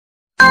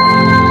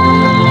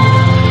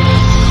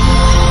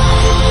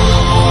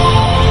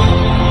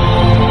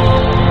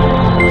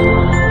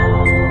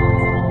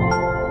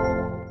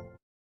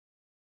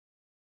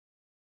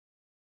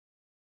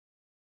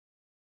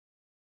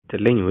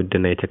ይስጥልኝ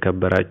ውድና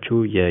የተከበራችሁ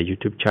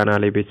የዩቲዩብ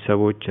ቻናሌ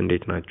ቤተሰቦች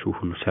እንዴት ናችሁ?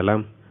 ሁሉ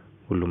ሰላም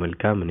ሁሉ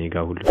መልካም እኔ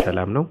ጋር ሁሉ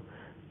ሰላም ነው።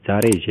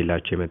 ዛሬ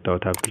ይዤላችሁ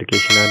የመጣሁት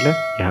አፕሊኬሽን አለ።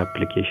 ይህ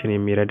አፕሊኬሽን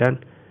የሚረዳን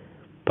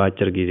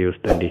በአጭር ጊዜ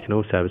ውስጥ እንዴት ነው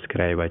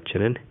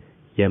ሰብስክራይባችንን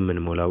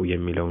የምንሞላው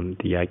የሚለውን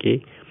ጥያቄ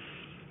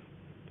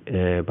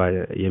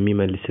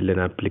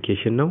የሚመልስልን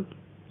አፕሊኬሽን ነው።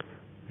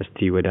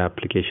 እስቲ ወደ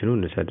አፕሊኬሽኑ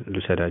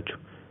ልውሰዳችሁ።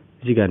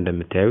 እዚህ ጋር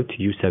እንደምታዩት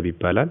ዩሰብ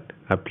ይባላል።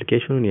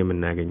 አፕሊኬሽኑን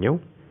የምናገኘው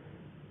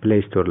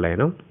ፕሌይ ስቶር ላይ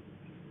ነው።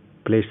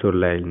 ፕሌይ ስቶር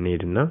ላይ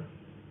እንሄድና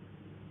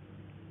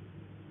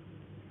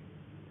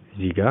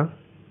እዚህ ጋር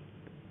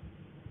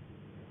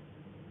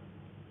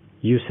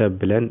ዩሰብ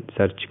ብለን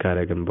ሰርች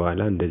ካደረግን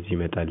በኋላ እንደዚህ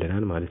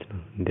ይመጣልናል ማለት ነው።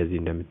 እንደዚህ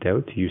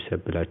እንደምታዩት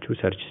ዩሰብ ብላችሁ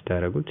ሰርች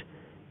ስታደርጉት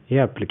ይሄ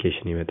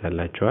አፕሊኬሽን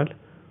ይመጣላችኋል።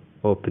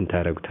 ኦፕን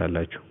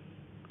ታደርጉታላችሁ።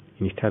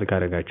 ኢንስታል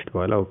ካደረጋችሁት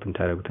በኋላ ኦፕን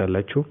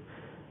ታደርጉታላችሁ።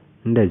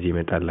 እንደዚህ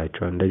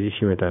ይመጣላችኋል። እንደዚህ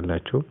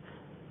ሲመጣላችሁ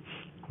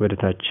ወደ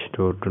ታች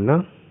ትወርዱና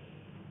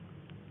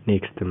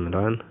ኔክስት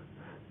ምራን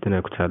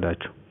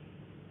ትነኩታላችሁ።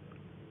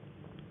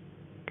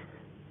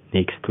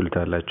 ኔክስት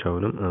ትሉታላችሁ።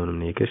 አሁንም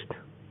ኔክስት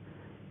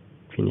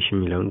ፊኒሽ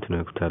የሚለውን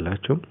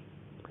ትነኩታላችሁ።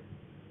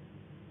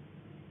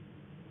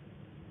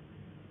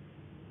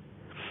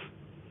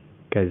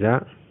 ከዛ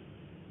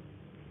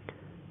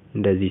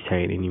እንደዚህ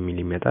ሳይን ኢን የሚል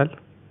ይመጣል።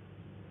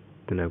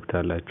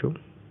 ትነኩታላችሁ።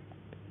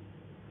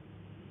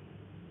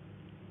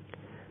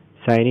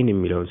 ሳይን ኢን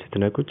የሚለውን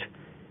ስትነኩት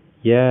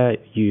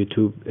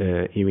የዩቲዩብ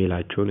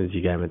ኢሜይላችሁን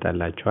እዚህ ጋር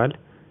ያመጣላችኋል።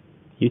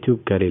 ዩቲዩብ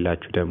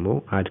ከሌላችሁ ደግሞ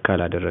አድ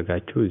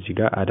ካላደረጋችሁ እዚህ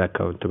ጋር አድ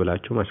አካውንት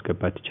ብላችሁ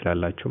ማስገባት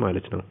ትችላላችሁ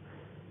ማለት ነው።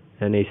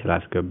 እኔ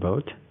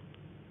ስላስገባሁት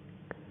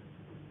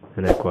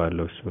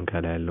እነካዋለሁ እሱን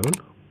ከላይ ያለውን።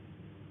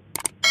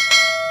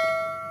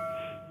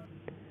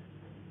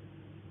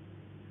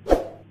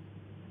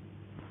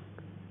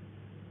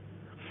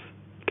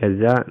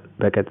 ከዛ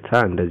በቀጥታ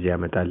እንደዚህ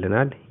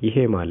ያመጣልናል። ይሄ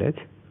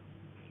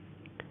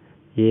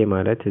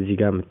ማለት እዚህ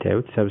ጋር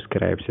የምታዩት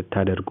ሰብስክራይብ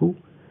ስታደርጉ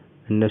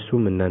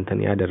እነሱም እናንተን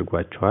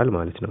ያደርጓቸዋል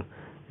ማለት ነው።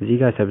 እዚህ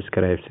ጋር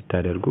ሰብስክራይብ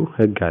ስታደርጉ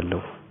ህግ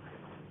አለው።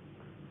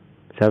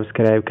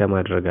 ሰብስክራይብ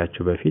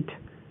ከማድረጋችሁ በፊት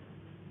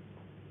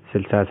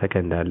 60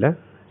 ሰከንድ አለ።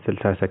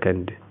 60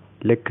 ሰከንድ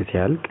ልክ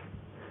ሲያልቅ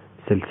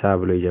 60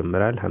 ብሎ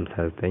ይጀምራል።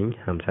 59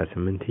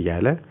 58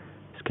 እያለ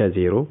እስከ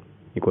 0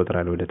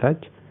 ይቆጥራል ወደ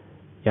ታች።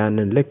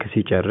 ያንን ልክ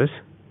ሲጨርስ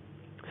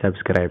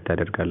ሰብስክራይብ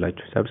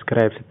ታደርጋላችሁ።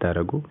 ሰብስክራይብ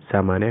ስታደርጉ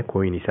 80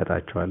 ኮይን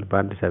ይሰጣችኋል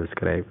በአንድ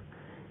ሰብስክራይብ።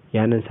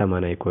 ያንን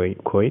 80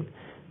 ኮይን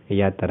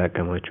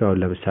እያጠራቀማችሁ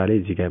አሁን ለምሳሌ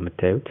እዚህ ጋር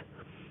የምታዩት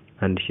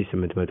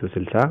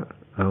 1860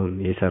 አሁን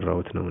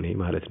የሰራሁት ነው እኔ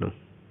ማለት ነው።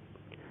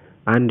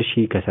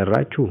 1000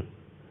 ከሰራችሁ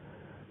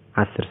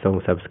 10 ሰው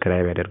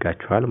ሰብስክራይብ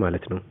ያደርጋችኋል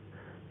ማለት ነው።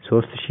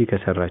 3000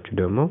 ከሰራችሁ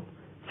ደግሞ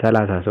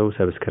 30 ሰው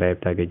ሰብስክራይብ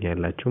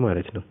ታገኛላችሁ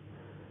ማለት ነው።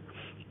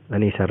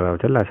 እኔ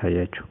የሰራሁትን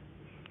ላሳያችሁ።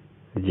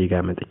 እዚህ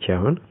ጋር መጥቼ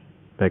አሁን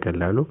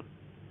በቀላሉ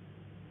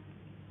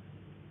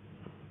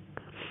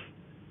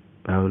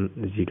አሁን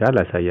እዚህ ጋር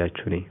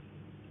ላሳያችሁ።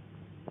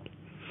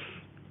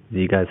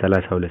 እዚህ ጋር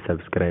 32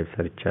 ሰብስክራይብ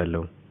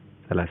ሰርቻለሁ።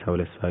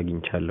 32 ሰው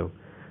አግኝቻለሁ።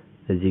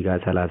 እዚህ ጋር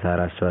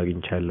 34 ሰው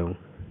አግኝቻለሁ።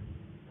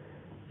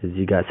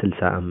 እዚህ ጋር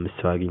 65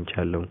 ሰው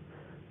አግኝቻለሁ።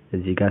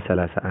 እዚህ ጋር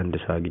 31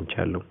 ሰው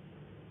አግኝቻለሁ።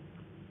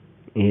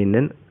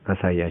 ይሄንን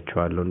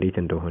አሳያችኋለሁ እንዴት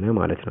እንደሆነ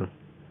ማለት ነው።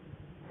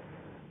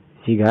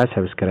 እዚህ ጋር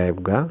ሰብስክራይብ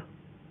ጋር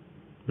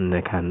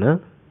ነካና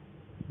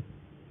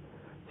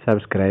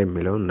ሰብስክራይብ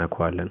የሚለውን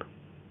ነካዋለን።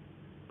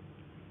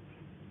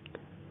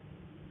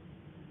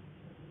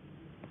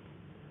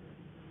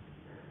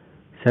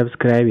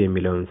 ሰብስክራይብ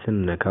የሚለውን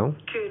ስንነካው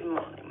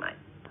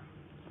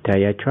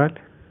ታያችኋል።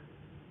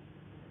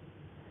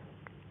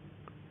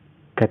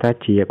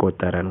 ከታች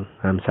እየቆጠረ ነው።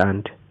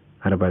 51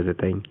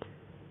 49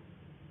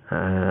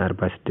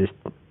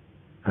 46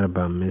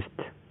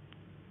 45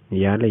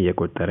 ያለ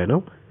እየቆጠረ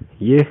ነው።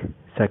 ይህ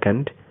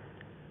ሰከንድ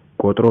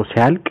ቆጥሮ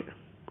ሲያልቅ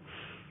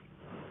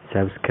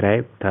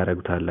ሰብስክራይብ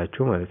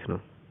ታደርጉታላችሁ ማለት ነው።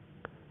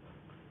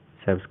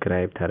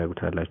 ሰብስክራይብ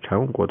ታደርጉታላችሁ።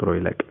 አሁን ቆጥሮ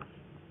ይለቅ።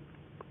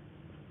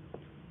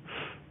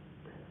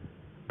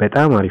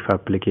 በጣም አሪፍ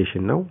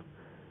አፕሊኬሽን ነው።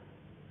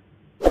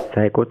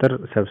 ሳይቆጥር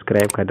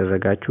ሰብስክራይብ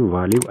ካደረጋችሁ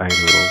ቫልዩ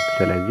አይኖረውም።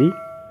 ስለዚህ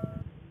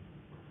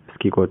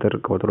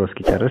ቆጥሮ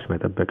እስኪጨርስ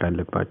መጠበቅ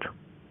አለባችሁ።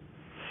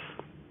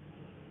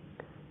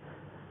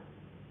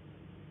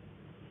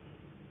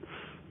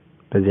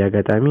 በዚህ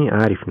አጋጣሚ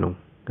አሪፍ ነው።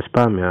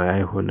 ስፓም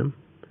አይሆንም።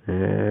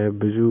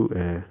 ብዙ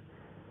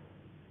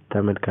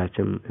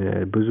ተመልካችም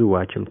ብዙ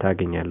ዋችም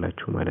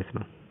ታገኛላችሁ ማለት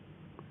ነው።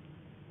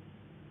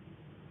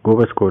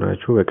 ጎበዝ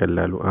ከሆናችሁ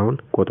በቀላሉ አሁን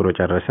ቆጥሮ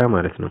ጨረሰ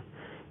ማለት ነው።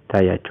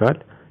 ታያችኋል።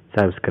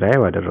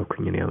 ሰብስክራይብ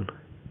አደረኩኝ እኔ አሁን።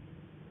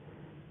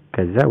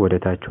 ከዛ ወደ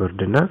ታች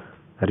ወርድና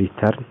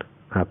ሪተርን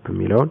አፕ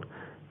የሚለውን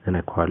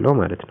እነካዋለሁ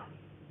ማለት ነው።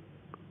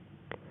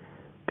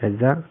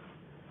 ከዛ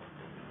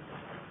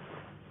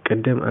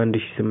ቅድም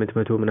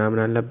 1800 ምናምን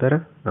አልነበረ?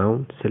 አሁን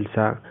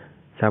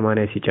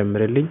 80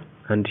 ሲጨምርልኝ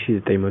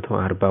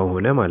 1940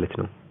 ሆነ ማለት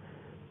ነው።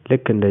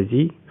 ልክ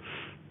እንደዚህ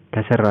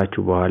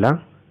ከሰራችሁ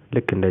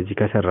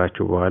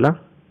በኋላ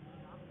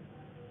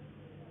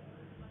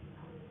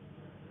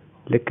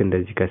ልክ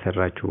እንደዚህ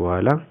ከሰራችሁ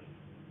በኋላ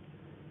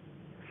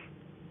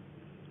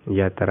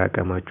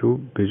ያጠራቀማችሁ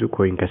ብዙ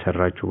ኮይን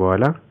ከሰራችሁ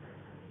በኋላ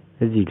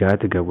እዚህ ጋር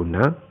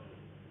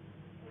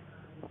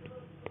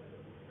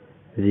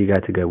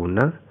ትገቡና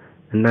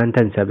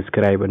እናንተን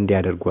ሰብስክራይብ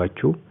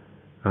እንዲያደርጓችሁ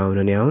አሁን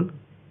እኔ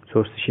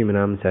 3000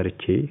 ምናምን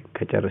ሰርቼ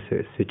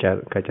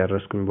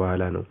ከጨረስኩኝ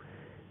በኋላ ነው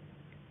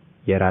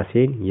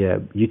የራሴን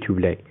የዩቲዩብ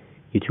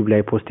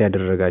ላይ ፖስት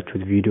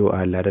ያደረጋችሁት ቪዲዮ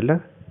አለ አይደለ?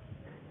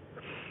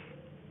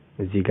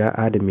 እዚህ ጋር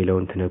አድ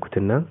የሚለውን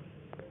ትነኩትና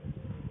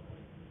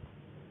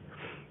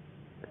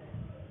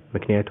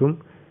ምክንያቱም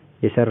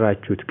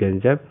የሰራችሁት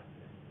ገንዘብ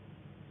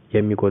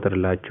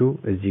የሚቆጥርላችሁ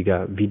እዚህ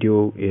ጋር ቪዲዮ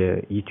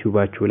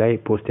ዩቲዩባችሁ ላይ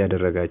ፖስት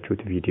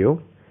ያደረጋችሁት ቪዲዮ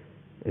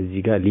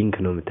እዚህ ጋር ሊንክ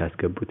ነው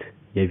የምታስገቡት፣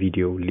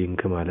 የቪዲዮ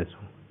ሊንክ ማለት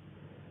ነው።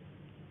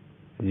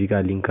 እዚህ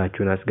ጋር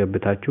ሊንካችሁን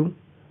አስገብታችሁ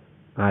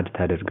አድ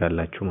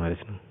ታደርጋላችሁ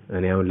ማለት ነው።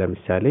 እኔ አሁን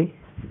ለምሳሌ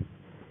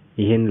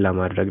ይሄን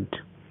ለማድረግ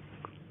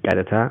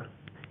ቀጥታ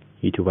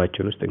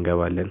ዩቲዩባችን ውስጥ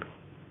እንገባለን።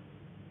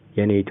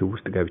 የኔ ዩቲዩብ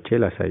ውስጥ ገብቼ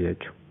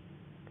ላሳያችሁ።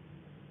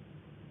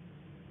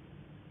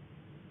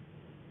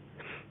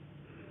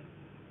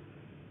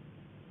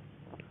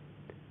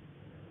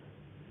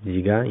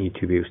 እዚህ ጋር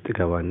ዩቲዩብ ውስጥ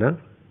ገባና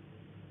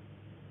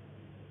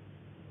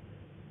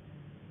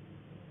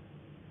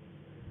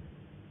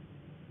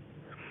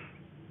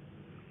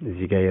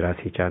እዚህ ጋር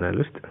የራሴ ቻናል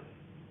ውስጥ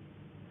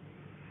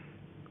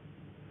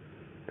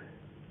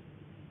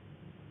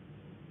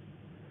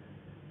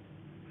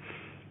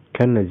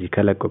ከነዚህ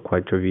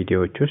ከለቀኳቸው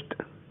ቪዲዮዎች ውስጥ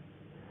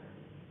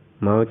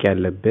ማወቅ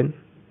ያለብን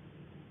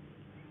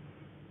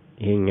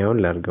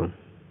ይሄኛውን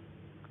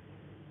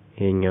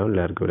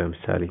ላርገው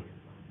ለምሳሌ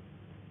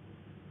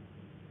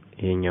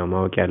ይሄኛው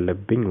ማወቅ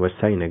ያለብኝ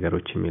ወሳኝ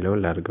ነገሮች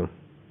የሚለውን ላርገው።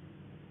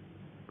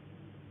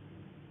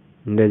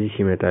 እንደዚህ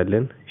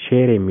ሲመጣልን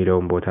ሼር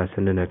የሚለውን ቦታ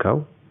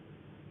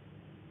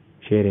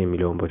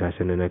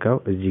ስንነካው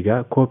እዚህ ጋር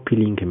ኮፒ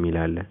ሊንክ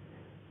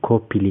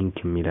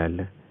የሚል አለ።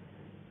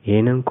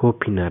 ይሄንን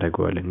ኮፒ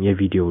እናደርገዋለን፣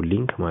 የቪዲዮ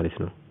ሊንክ ማለት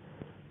ነው።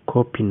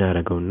 ኮፒ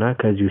እናደርገውና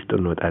ከዚህ ውስጥ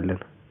እንወጣለን።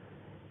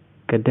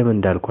 ቀደም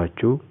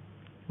እንዳልኳችሁ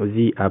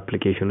እዚህ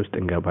አፕሊኬሽን ውስጥ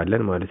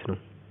እንገባለን ማለት ነው።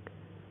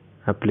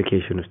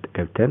 አፕሊኬሽን ውስጥ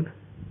ገብተን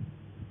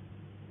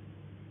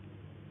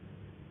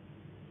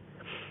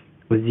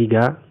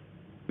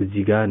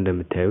እዚህ ጋር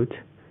እንደምታዩት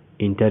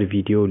ኢንተር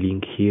ቪዲዮ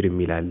ሊንክ ሂር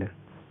የሚል አለ።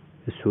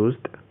 እሱ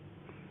ውስጥ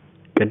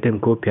ቀደም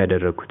ኮፒ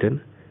ያደረኩትን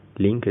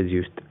ሊንክ እዚህ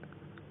ውስጥ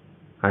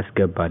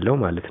አስገባለሁ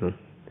ማለት ነው።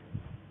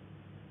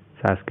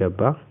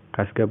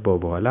 ካስገባው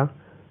በኋላ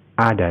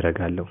አድ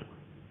አደርጋለሁ።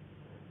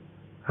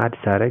 አድ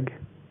ሳረግ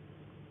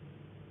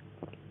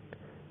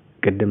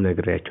ቀደም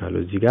ነግሬያችኋለሁ።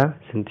 እዚህ ጋር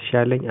ስንት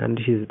ሻለኝ?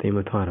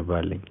 1940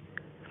 አለኝ።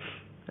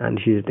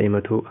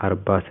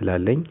 1940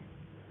 ስላለኝ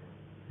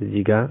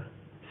እዚህ ጋር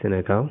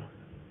ስነካው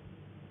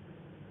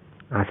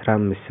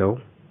 15 ሰው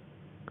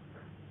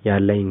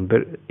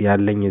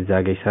ያለኝ እዛ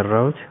ጋር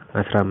የሰራሁት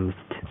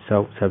 15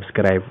 ሰው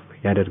ሰብስክራይብ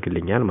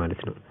ያደርግልኛል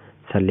ማለት ነው።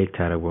 ሰሌክት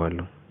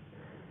አደርገዋለሁ።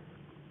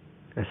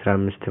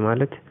 15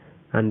 ማለት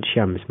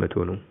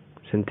 1500 ነው።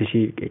 ስንት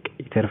ሺህ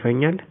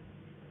ይተርፈኛል?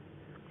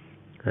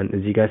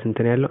 እዚህ ጋር ስንት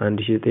ነው ያለው?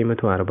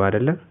 1940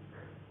 አይደለ?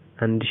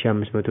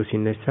 1500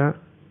 ሲነሳ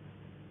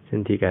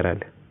ስንት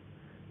ይቀራል?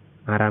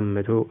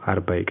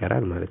 440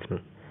 ይቀራል ማለት ነው።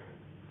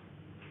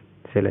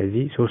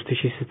 ስለዚህ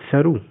 3000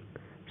 ስትሰሩ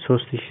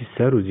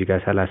እዚህ ጋር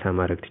 30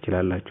 ማድረግ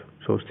ትችላላችሁ።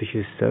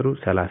 3000 ስትሰሩ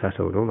 30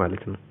 ሰው ነው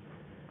ማለት ነው።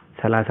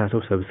 30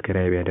 ሰው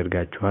ሰብስክራይብ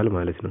ያደርጋችኋል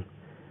ማለት ነው።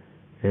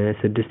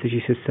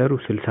 6000 ስትሰሩ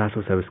 60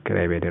 ሰው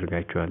ሰብስክራይብ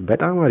ያደርጋችኋል።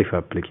 በጣም አሪፍ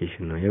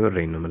አፕሊኬሽን ነው፣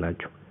 የምሬን ነው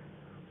የምላችሁ።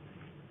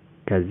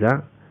 ከዛ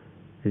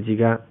እዚህ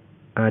ጋር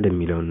አድ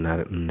የሚለውን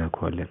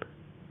እናነካዋለን።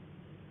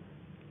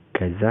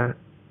 ከዛ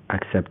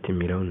አክሰፕት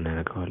የሚለውን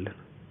እናነካዋለን።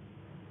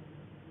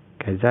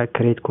 ከዛ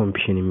ክሬት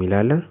ኮምፒሽን የሚል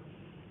አለ።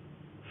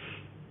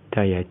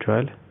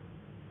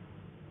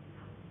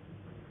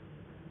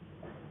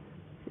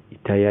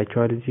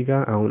 ይታያችኋል እዚህ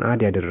ጋር አሁን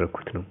አድ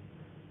ያደረኩት ነው።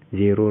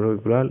 0 ነው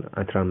ብሏል።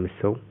 15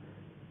 ሰው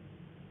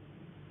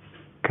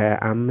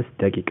በ5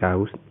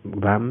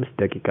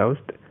 ደቂቃ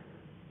ውስጥ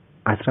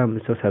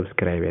 15 ሰው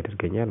ሰብስክራይብ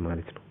ያደርገኛል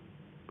ማለት ነው።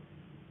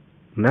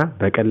 እና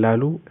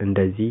በቀላሉ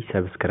እንደዚህ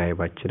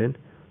ሰብስክራይባችንን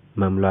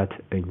መሙላት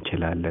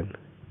እንችላለን።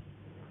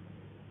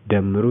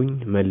 ደምሩኝ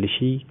መልሺ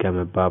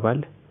ከመባባል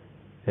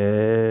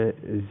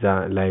እዛ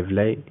ላይቭ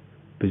ላይ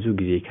ብዙ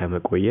ጊዜ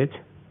ከመቆየት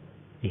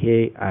ይሄ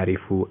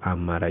አሪፉ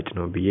አማራጭ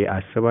ነው ብዬ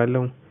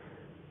አስባለሁ።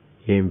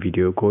 ይሄን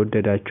ቪዲዮ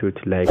ከወደዳችሁት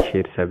ላይክ፣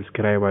 ሼር፣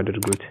 ሰብስክራይብ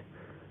አድርጉት።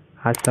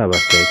 ሀሳብ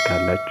አስተያየት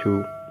ካላችሁ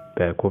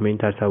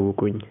በኮሜንት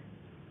አሳውቁኝ።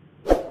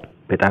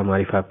 በጣም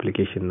አሪፍ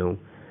አፕሊኬሽን ነው።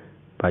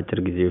 በአጭር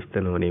ጊዜ ውስጥ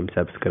ነው እኔም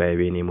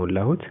ሰብስክራይቤን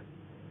የሞላሁት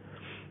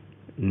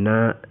እና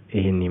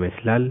ይሄን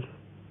ይመስላል።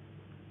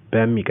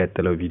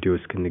 በሚቀጥለው ቪዲዮ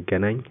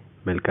እስክንገናኝ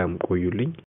መልካም ቆዩልኝ።